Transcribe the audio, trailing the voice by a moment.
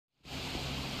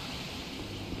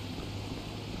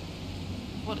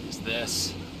What is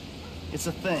this? It's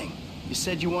a thing. You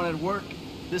said you wanted work.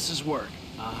 This is work.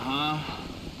 Uh-huh.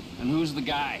 And who's the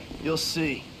guy? You'll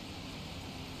see.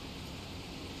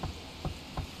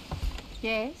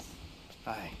 Yes?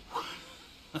 Hi.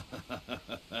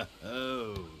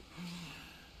 Oh.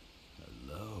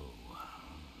 Hello.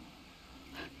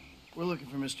 We're looking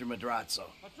for Mr. Madrazo.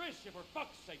 Patricia, for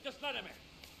fuck's sake, just let him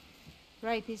in.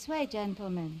 Right this way,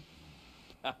 gentlemen.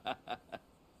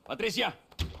 Patricia,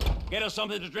 get us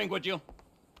something to drink, would you?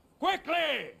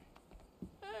 Quickly!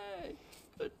 Hey,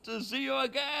 good to see you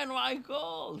again,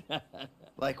 Michael.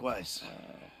 Likewise.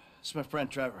 It's my friend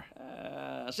Trevor.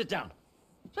 Sit down.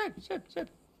 Sit.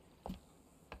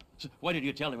 So what did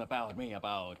you tell him about me,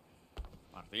 about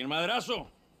Martin Madrazo?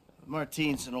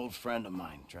 Martine's an old friend of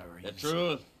mine, Trevor. The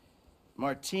truth.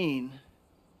 Martine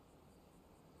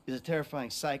is a terrifying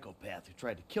psychopath who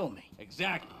tried to kill me.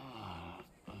 Exactly.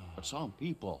 Some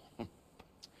people,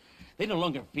 they no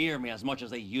longer fear me as much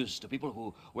as they used to. People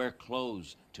who wear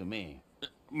clothes to me.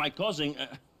 My cousin,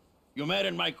 you met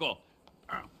him, Michael.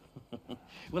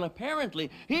 Well,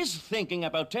 apparently, he's thinking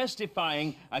about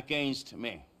testifying against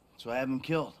me. So I have him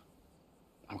killed.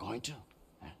 I'm going to.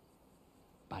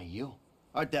 By you.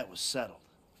 Our debt was settled.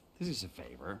 This is a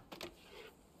favor.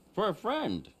 For a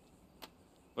friend.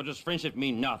 But does friendship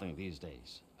mean nothing these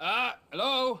days?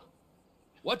 Hello?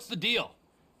 What's the deal?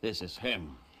 This is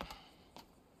him.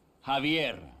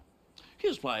 Javier.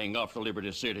 He's flying off to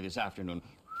Liberty City this afternoon.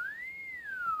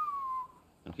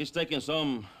 And he's taking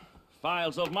some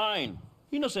files of mine.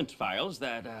 Innocent files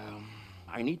that,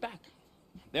 I need back.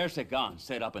 There's a gun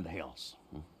set up in the hills.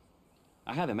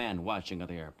 I have a man watching at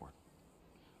the airport.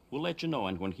 We'll let you know,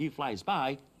 and when he flies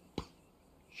by,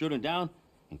 shoot him down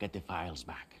and get the files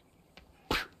back.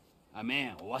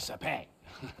 Man, what's a pay?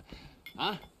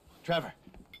 Huh? Trevor,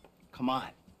 come on.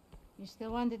 You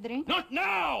still want the drink? Not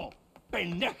now!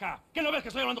 Pendeja! ¿Qué no ves que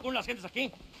estoy hablando con las gentes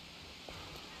aquí?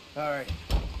 All right.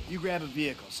 You grab a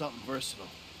vehicle, something versatile.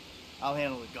 I'll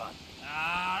handle the gun. All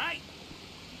right.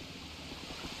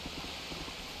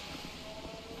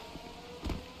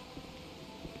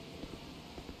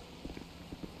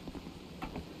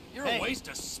 You're Hey, a waste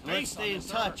of space. Let's stay on in this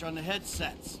touch Earth. on the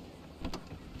headsets.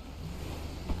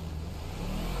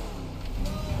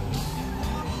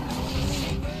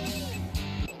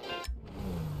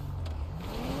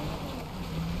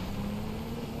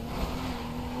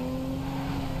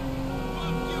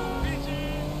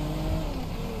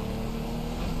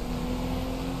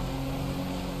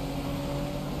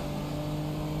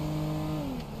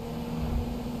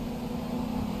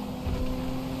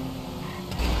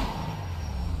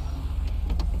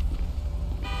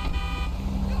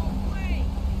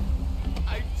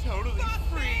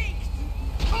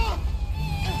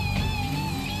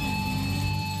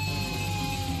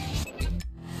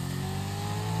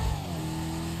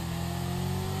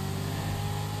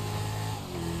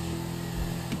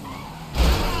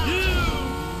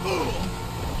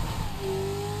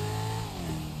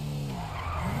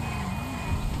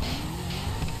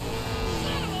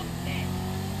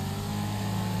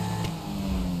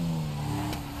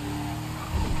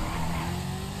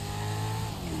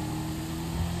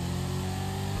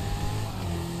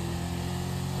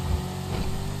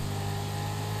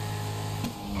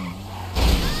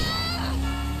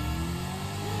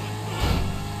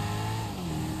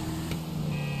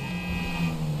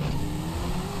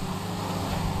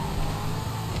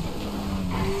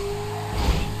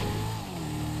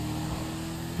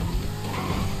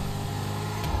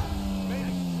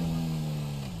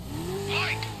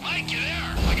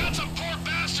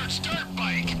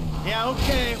 Yeah,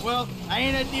 okay, well, I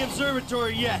ain't at the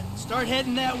observatory yet. Start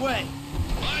heading that way.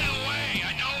 By the way,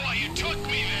 I know why you took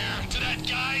me there, to that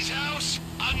guy's house.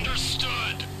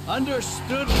 Understood.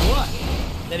 Understood what?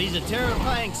 That he's a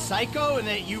terrifying psycho and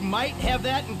that you might have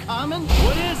that in common?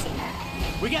 What is it?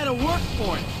 We gotta work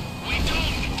for it. We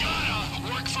don't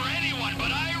gotta work for anyone,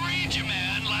 but I read you,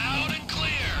 man, loud and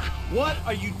clear. What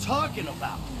are you talking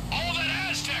about? All that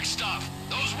Aztec stuff.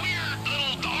 Those weird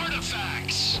little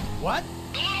artifacts. What?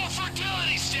 The little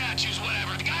fertility statues,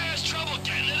 whatever. The guy has trouble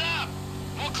getting it up.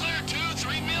 We'll clear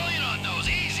 2-3 million on those,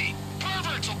 easy.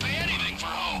 Perverts will pay anything for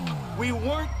hope. We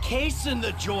weren't casing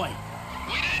the joint.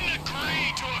 We didn't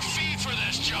agree to a fee for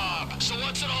this job, so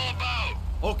what's it all about?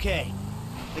 Okay,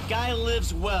 the guy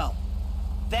lives well.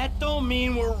 That don't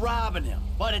mean we're robbing him,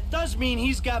 but it does mean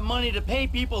he's got money to pay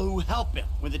people who help him.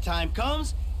 When the time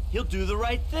comes, he'll do the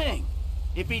right thing.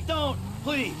 If he don't,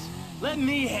 please, let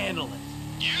me handle it.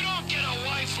 You don't get a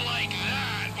wife like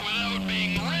that without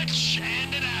being rich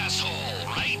and an asshole,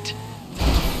 right?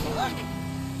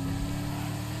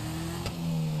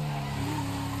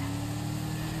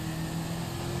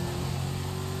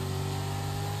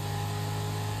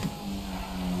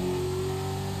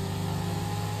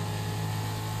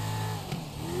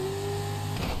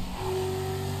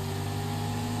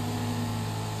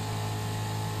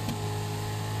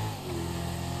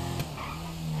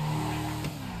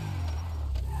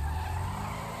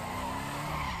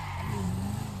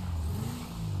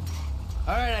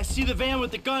 All right, I see the van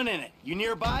with the gun in it. You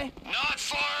nearby? Not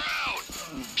far out.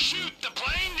 Shoot the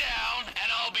plane down,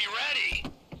 and I'll be ready.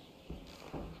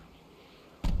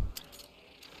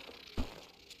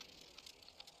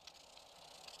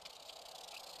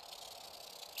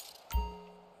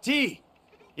 T,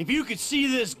 if you could see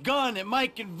this gun, it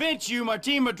might convince you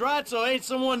Martin Madrazo ain't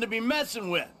someone to be messing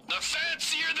with. The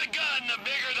fancier the gun, the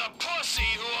bigger the pussy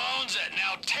who owns it.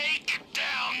 Now take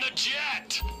down the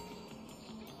jet.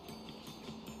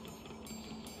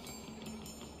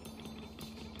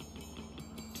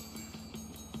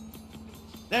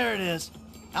 There it is.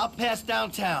 Out past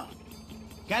downtown.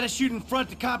 Gotta shoot in front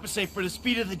to compensate for the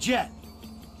speed of the jet.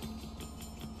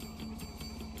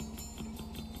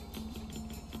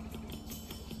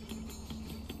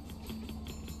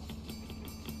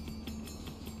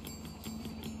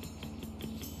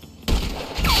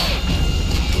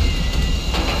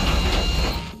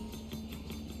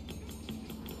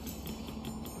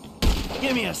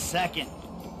 Give me a second.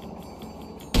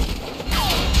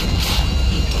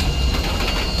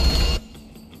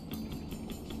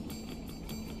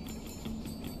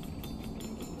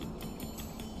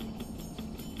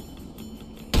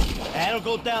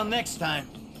 That'll go down next time.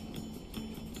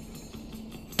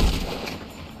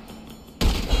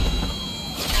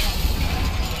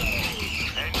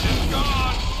 Engine's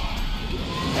gone.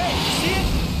 Hey, you see it?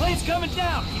 Plane's coming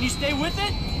down. Can you stay with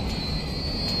it?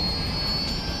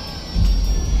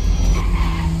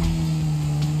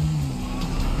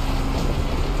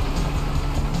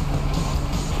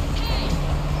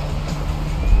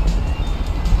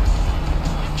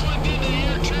 Plugged into the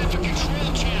air traffic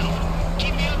control channel.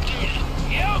 Keep me updated.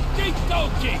 Okie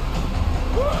dokie.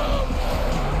 Woo!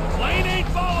 Plane ain't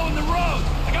following the road.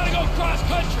 I gotta go cross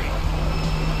country.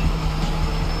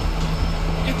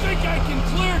 You think I can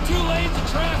clear 2 lanes of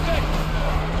traffic?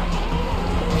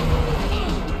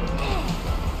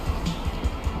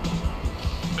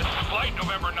 This is Flight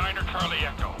November 9er Charlie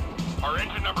Echo. Our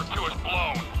engine number 2 is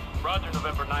blown. Roger,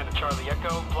 November 9 Charlie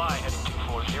Echo. Fly heading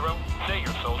 240. Say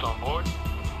your soul's on board.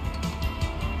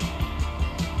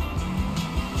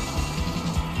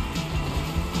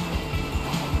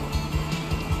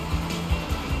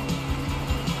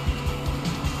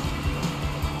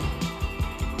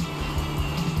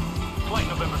 Flight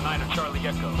November 9 Charlie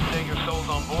Echo. Say your soul's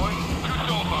on board. 2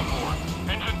 souls on board.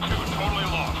 Engine 2 totally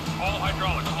lost. All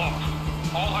hydraulics lost.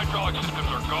 All hydraulic systems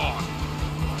are gone.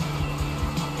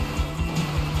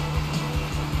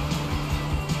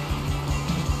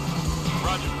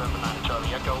 Roger, November 9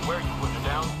 Charlie Echo. Where are you putting it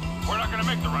down? We're not gonna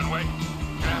make the runway.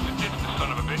 Gonna have to ditch this son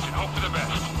of a bitch and hope for the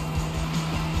best.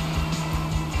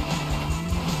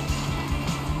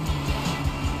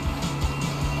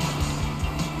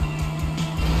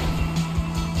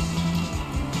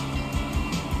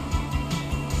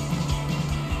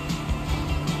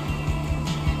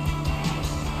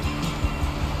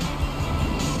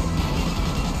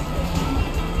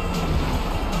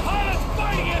 Pilot's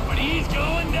fighting it, but he's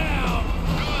going down.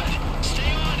 Good.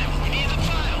 Stay on him. We need the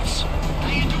files. How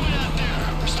you doing out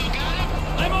there? Still got him?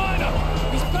 I'm on him.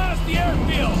 He's past the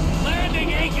airfield.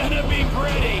 Landing ain't gonna be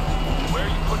pretty. Where are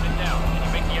you putting it down? Can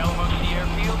you make the Alamo Sea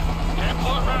airfield? Can't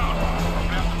pull it round.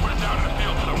 Gonna have to put it down in the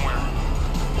field somewhere.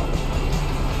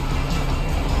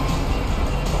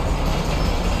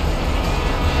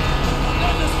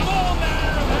 There's a small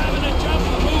matter of having to jump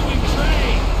a moving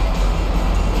train.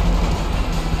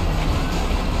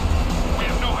 We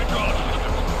have no hydraulic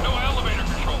systems, no elevator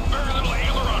control, very little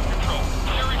aileron control.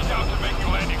 Series down to making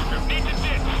landing strip. Need to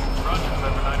ditch. Roger,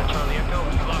 November 9 Charlie Echo.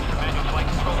 You lost your manual flight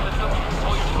control system.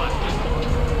 Pull your flaps.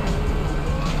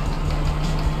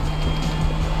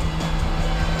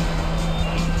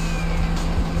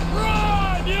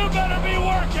 Run! You better be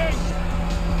working.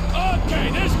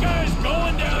 Okay, this guy's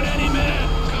going down any minute.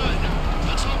 Good.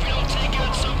 Let's hope you don't take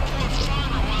out some poor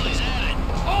farmer while he's at it.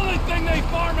 Only thing they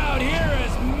farm out here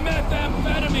is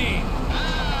methamphetamine.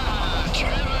 Ah,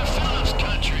 Trevor Phillips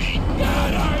country.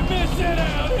 God, I miss it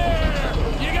out here.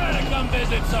 You gotta come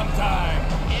visit sometime.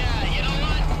 Yeah, you know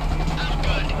what? I'm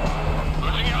good.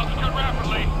 Losing altitude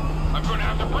rapidly. I'm going to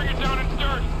have to bring it down in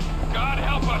dirt. God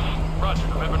help us. Roger,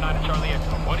 November 9 Charlie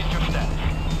Echo. What is your status?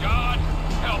 God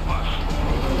help us.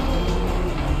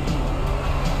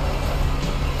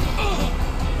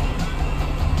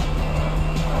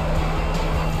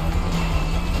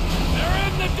 They're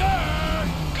in the dirt.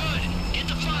 Good. Get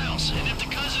the files, and if the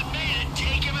cousin made it,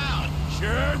 take him out.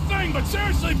 Sure thing, but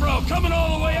seriously, bro, coming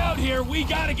all the way out here, we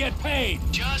gotta get paid.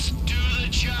 Just do the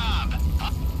job.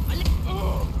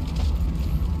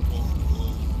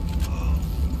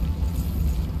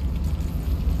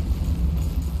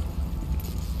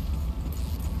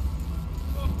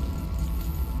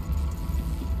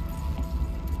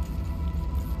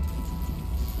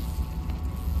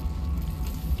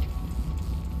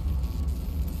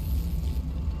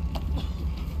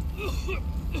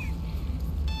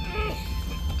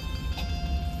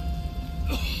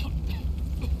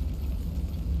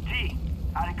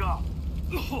 go.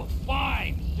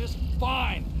 Fine, just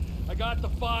fine. I got the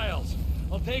files.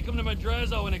 I'll take them to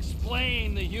Madrazo and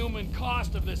explain the human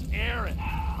cost of this errand.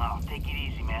 Oh, take it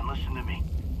easy, man. Listen to me.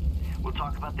 We'll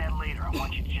talk about that later. I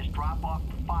want you to just drop off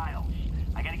the files.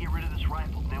 I gotta get rid of this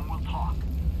rifle, then we'll talk.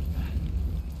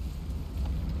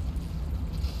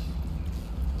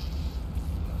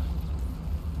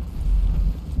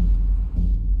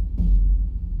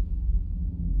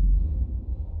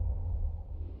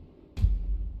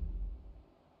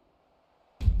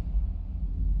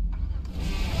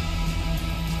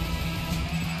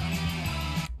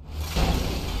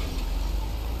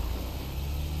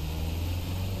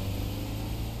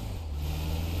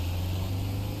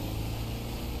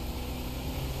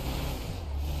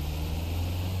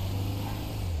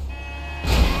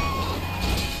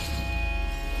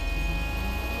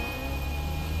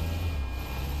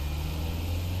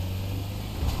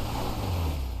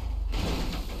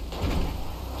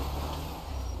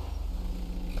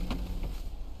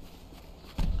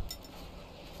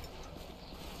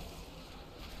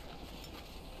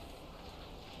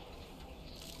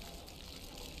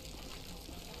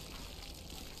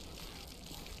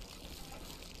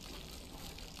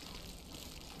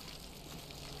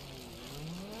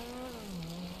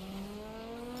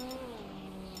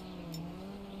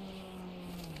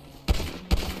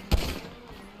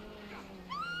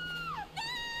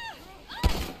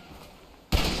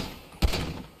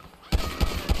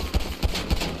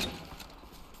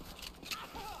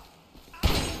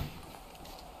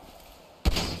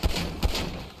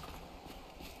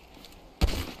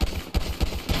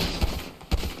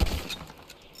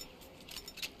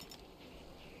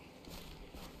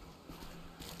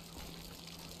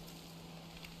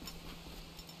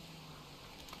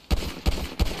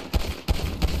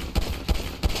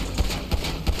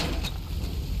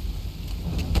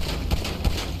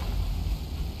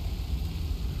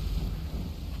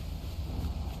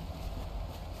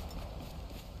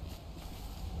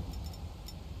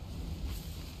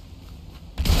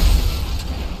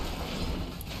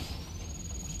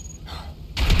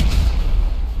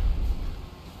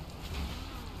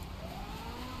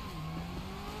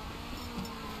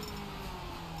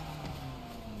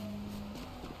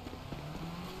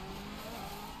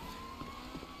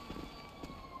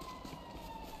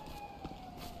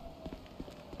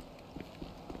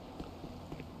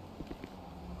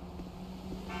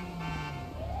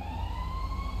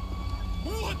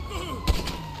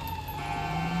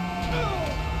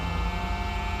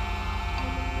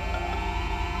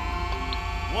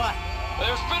 What?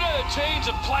 There's been a change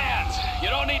of plans. You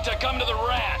don't need to come to the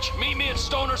ranch. Meet me at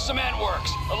Stoner Cement Works,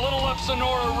 a little up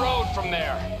Sonora Road from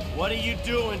there. What are you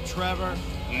doing, Trevor?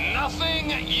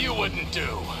 Nothing you wouldn't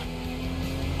do.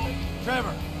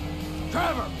 Trevor!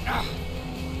 Trevor! Ah,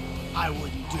 I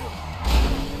wouldn't do.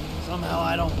 Somehow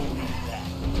I don't believe that.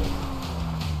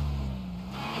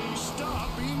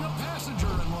 Stop being a passenger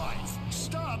in life.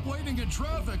 Stop waiting in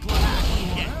traffic like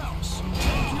everyone else.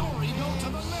 Take your ego to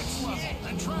the next level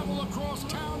and travel across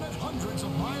town at hundreds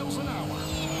of miles an hour.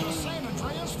 The San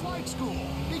Andreas Flight School.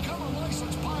 Become a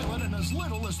licensed pilot in as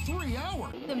little as 3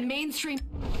 hours. The mainstream...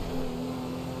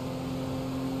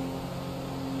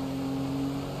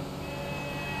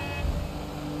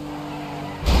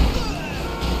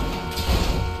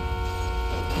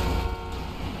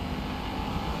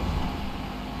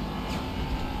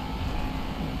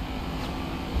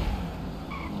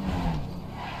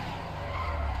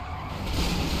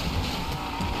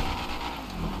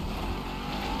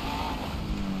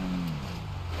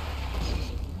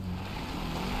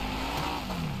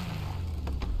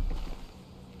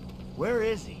 Where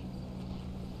is he?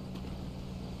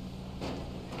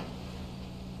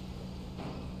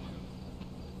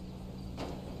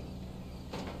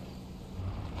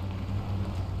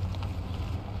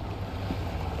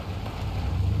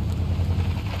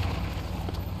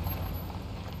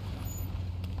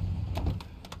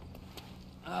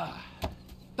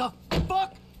 The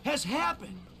fuck has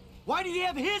happened? Why did he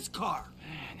have his car?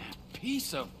 Man, that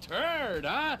piece of turd,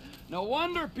 huh? No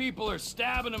wonder people are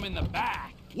stabbing him in the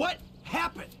back. What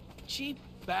happened? Cheap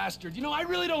bastard. You know, I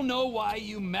really don't know why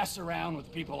you mess around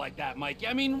with people like that, Mikey.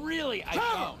 I mean, really, I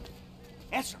don't.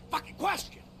 Answer the fucking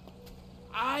question.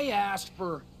 I asked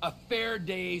for a fair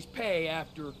day's pay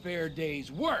after a fair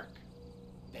day's work.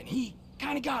 Then he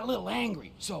kind of got a little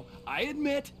angry. So I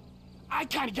admit, I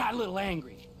kind of got a little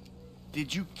angry.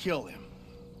 Did you kill him?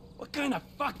 What kind of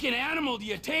fucking animal do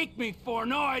you take me for?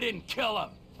 No, I didn't kill him.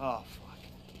 Oh, fuck.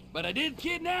 But I did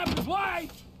kidnap his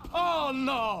wife. Oh,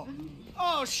 no.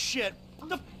 Oh, shit.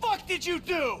 The fuck did you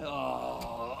do?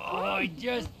 Oh, I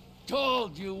just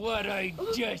told you what I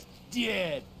just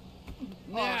did.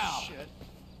 Now, Oh, shit.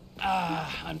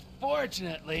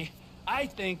 unfortunately, I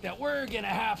think that we're gonna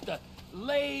have to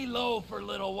lay low for a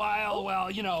little while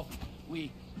you know,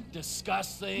 we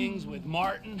discuss things with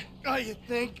Martin. Oh, you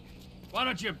think? Why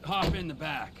don't you hop in the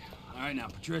back? All right, now,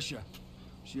 Patricia,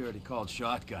 she already called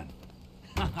shotgun.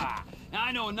 Now,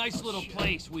 I know a nice little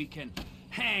place we can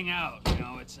hang out, you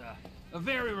know, it's a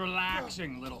very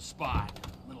relaxing little spot.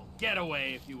 A little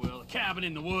getaway, if you will, a cabin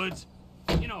in the woods.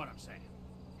 You know what I'm saying.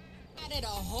 Added a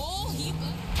whole heap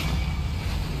of...